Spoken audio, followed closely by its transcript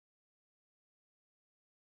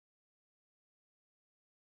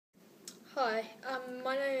Hi,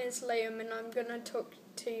 my name is Liam and I'm going to talk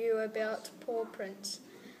to you about paw prints.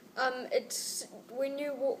 It's when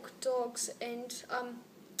you walk dogs and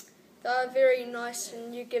they're very nice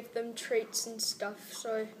and you give them treats and stuff.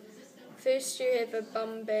 So first you have a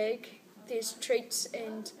bum bag, there's treats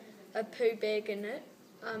and a poo bag in it,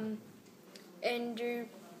 and you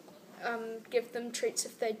give them treats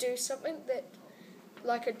if they do something that,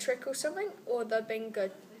 like a trick or something, or they're being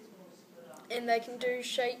good. And they can do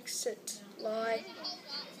shake, sit, lie,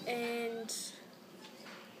 and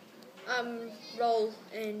roll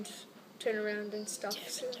and turn around and stuff.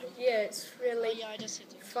 So yeah, it's really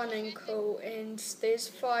fun and cool. And there's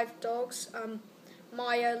 5 dogs: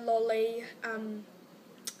 Maya, Lolly,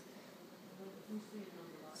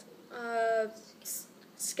 uh,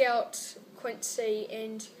 Scout, Quincy,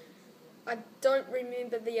 and I don't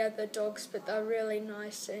remember the other dogs, but they're really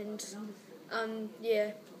nice. And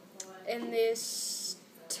yeah, and there's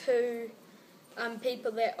 2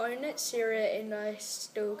 people that own it, Sarah and I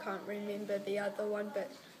still can't remember the other one,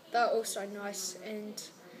 but they're also nice and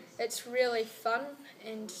it's really fun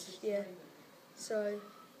and yeah, so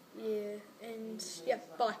yeah, and yeah,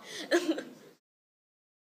 bye.